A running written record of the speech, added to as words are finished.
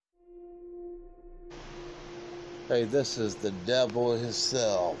Hey, this is the devil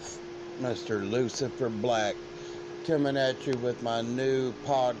himself, Mr. Lucifer Black, coming at you with my new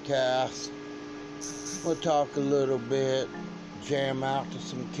podcast. We'll talk a little bit, jam out to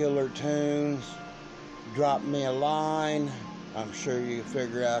some killer tunes, drop me a line. I'm sure you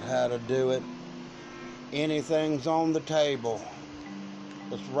figure out how to do it. Anything's on the table.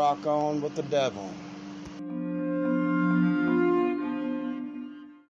 Let's rock on with the devil.